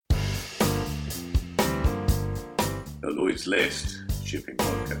the Lloyd's List shipping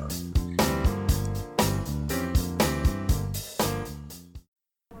podcast.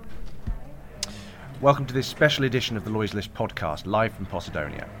 Welcome to this special edition of the Lloyd's List podcast, live from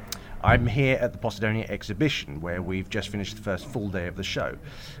Posidonia. I'm here at the Posidonia exhibition, where we've just finished the first full day of the show.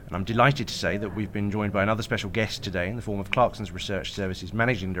 And I'm delighted to say that we've been joined by another special guest today in the form of Clarksons Research Services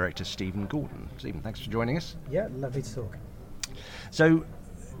Managing Director Stephen Gordon. Stephen, thanks for joining us. Yeah, lovely to talk. So,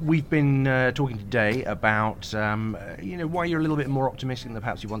 we've been talking today about, why you're a little bit more optimistic than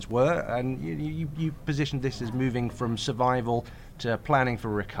perhaps you once were, and you positioned this as moving from survival to planning for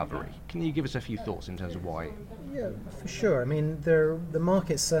recovery. Can you give us a few thoughts in terms of why? Yeah, for sure. I mean, the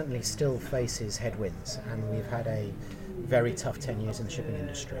market certainly still faces headwinds, and we've had a very tough 10 years in the shipping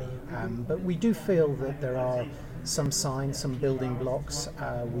industry. But we do feel that there are some signs, some building blocks.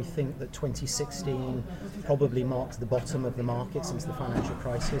 We think that 2016 probably marks the bottom of the market since the financial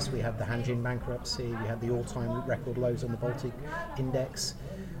crisis. We had the Hanjin bankruptcy, we had the all-time record lows on the Baltic Index.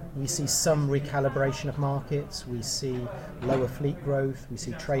 We see some recalibration of markets, we see lower fleet growth, we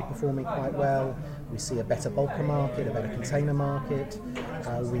see trade performing quite well, we see a better bulker market, a better container market,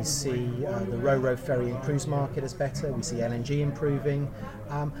 we see the ro-ro ferry and cruise market as better, we see LNG improving,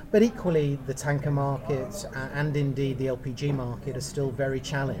 but equally the tanker market and indeed the LPG market are still very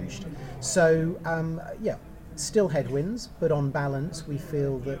challenged. So still headwinds, but on balance we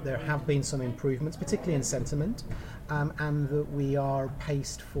feel that there have been some improvements, particularly in sentiment, and that we are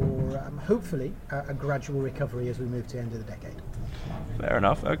paced for hopefully a gradual recovery as we move to the end of the decade. Fair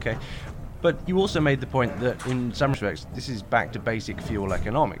enough, okay. But you also made the point that in some respects this is back to basic fuel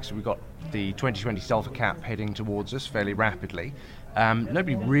economics. We've got the 2020 sulfur cap heading towards us fairly rapidly.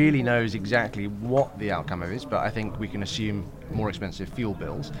 Nobody really knows exactly what the outcome of it is, but I think we can assume more expensive fuel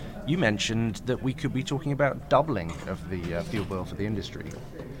bills. You mentioned that we could be talking about doubling of the fuel bill for the industry.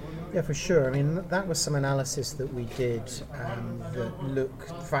 Yeah, for sure. I mean, that was some analysis that we did that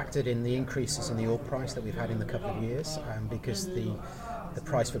factored in the increases in the oil price that we've had in the couple of years, because the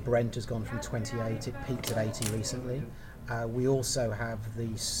price for Brent has gone from 28, it peaked at 80 recently. We also have the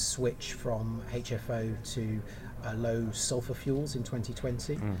switch from HFO to low sulfur fuels in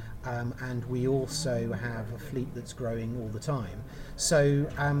 2020, and we also have a fleet that's growing all the time. So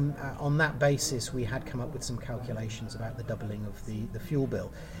on that basis, we had come up with some calculations about the doubling of the fuel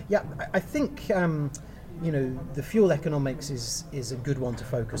bill. Yeah, I think the fuel economics is a good one to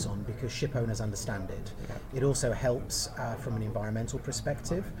focus on because ship owners understand it. It also helps from an environmental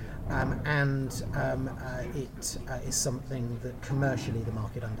perspective, and it is something that commercially the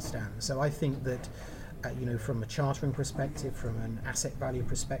market understands. So I think that from a chartering perspective, from an asset value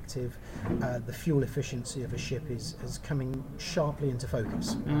perspective, the fuel efficiency of a ship is coming sharply into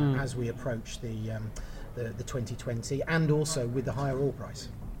focus as we approach the 2020, and also with the higher oil price.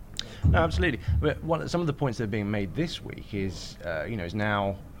 No, absolutely. But some of the points that are being made this week is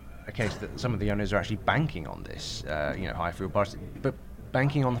now a case that some of the owners are actually banking on this, high fuel prices, but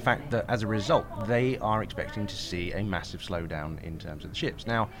banking on the fact that as a result they are expecting to see a massive slowdown in terms of the ships.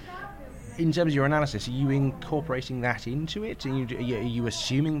 Now, in terms of your analysis, are you incorporating that into it? Are you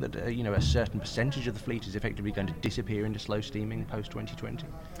assuming that a certain percentage of the fleet is effectively going to disappear into slow steaming post 2020?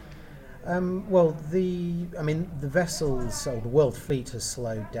 The vessels, so the world fleet has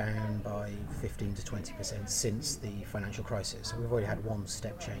slowed down by 15 to 20% since the financial crisis. So we've already had one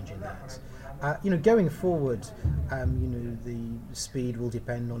step change in that. Going forward, the speed will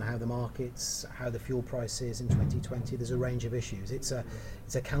depend on how the fuel price is in 2020. There's a range of issues. It's a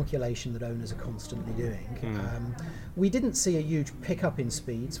calculation that owners are constantly doing. We didn't see a huge pickup in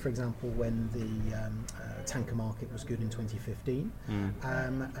speeds, for example, when the tanker market was good in 2015.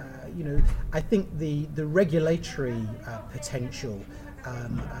 I think the regulatory potential,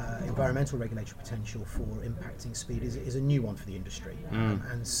 environmental regulatory potential for impacting speed is a new one for the industry,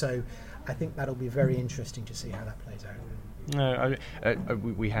 and so I think that'll be very interesting to see how that plays out.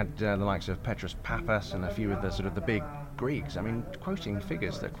 We had the likes of Petros Pappas and a few of the sort of the big Greeks. I mean, quoting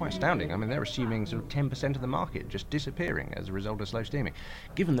figures that are quite astounding. I mean, they're assuming sort of 10% of the market just disappearing as a result of slow steaming.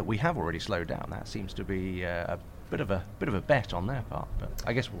 Given that we have already slowed down, that seems to be a bit of a bet on their part, but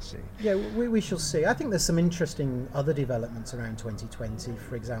I guess we'll see. Yeah, we shall see. I think there's some interesting other developments around 2020.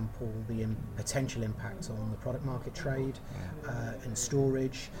 For example, the potential impact on the product market trade and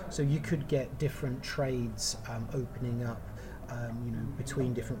storage. So you could get different trades opening up.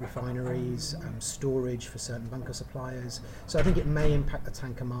 Between different refineries, storage for certain bunker suppliers. So I think it may impact the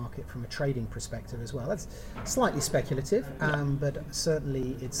tanker market from a trading perspective as well. That's slightly speculative, but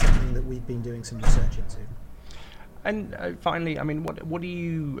certainly it's something that we've been doing some research into. And finally, I mean, what do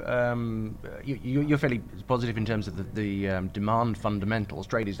you, you're fairly positive in terms of the demand fundamentals.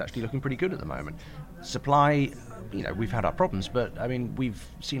 Trade is actually looking pretty good at the moment. Supply, we've had our problems, but I mean, we've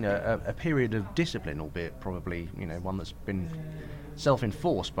seen a period of discipline, albeit probably, one that's been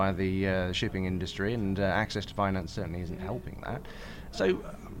self-enforced by the shipping industry, and access to finance certainly isn't helping that. So,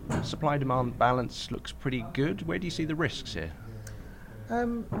 supply-demand balance looks pretty good. Where do you see the risks here?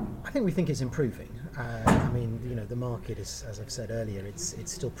 I think it's improving. I mean, the market is, as I've said earlier, it's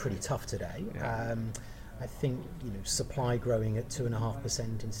still pretty tough today. Yeah. I think supply growing at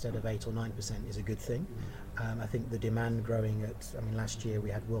 2.5% instead of 8 or 9% is a good thing. I think the demand growing last year we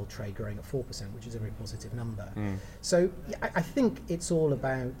had world trade growing at 4%, which is a very positive number. So I think it's all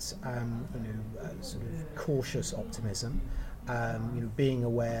about sort of cautious optimism. Being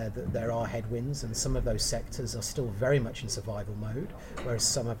aware that there are headwinds and some of those sectors are still very much in survival mode, whereas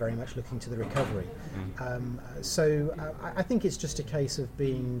some are very much looking to the recovery. So I think it's just a case of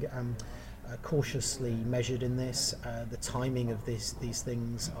being cautiously measured in this. The timing of these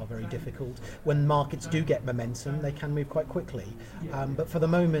things are very difficult. When markets do get momentum, they can move quite quickly. But for the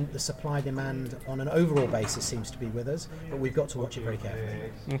moment, the supply-demand on an overall basis seems to be with us, but we've got to watch it very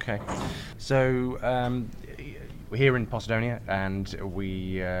carefully. Okay. So we're here in Posidonia, and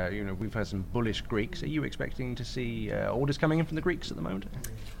we've heard some bullish Greeks. Are you expecting to see orders coming in from the Greeks at the moment?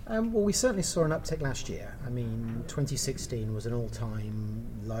 Well, we certainly saw an uptick last year. I mean, 2016 was an all-time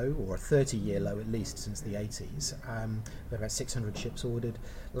low, or a 30-year low at least since the 80s. We had about 600 ships ordered.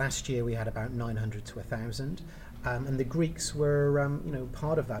 Last year we had about 900 to 1,000. And the Greeks were,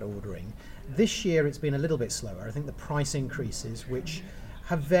 part of that ordering. This year it's been a little bit slower. I think the price increases, which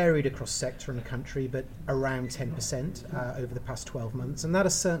have varied across sector and country, but around 10% over the past 12 months. And that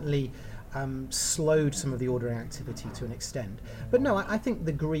has certainly slowed some of the ordering activity to an extent. But no, I think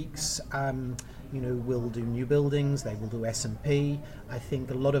the Greeks will do new buildings, they will do S&P. I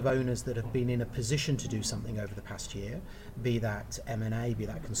think a lot of owners that have been in a position to do something over the past year, be that M&A, be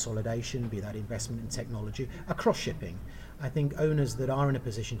that consolidation, be that investment in technology, across shipping. I think owners that are in a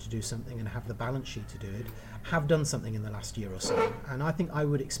position to do something and have the balance sheet to do it have done something in the last year or so. And I think I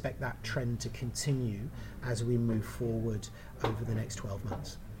would expect that trend to continue as we move forward over the next 12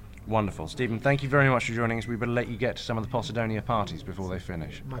 months. Wonderful. Stephen, thank you very much for joining us. We better let you get to some of the Posidonia parties before they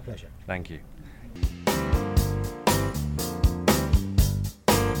finish. My pleasure. Thank you.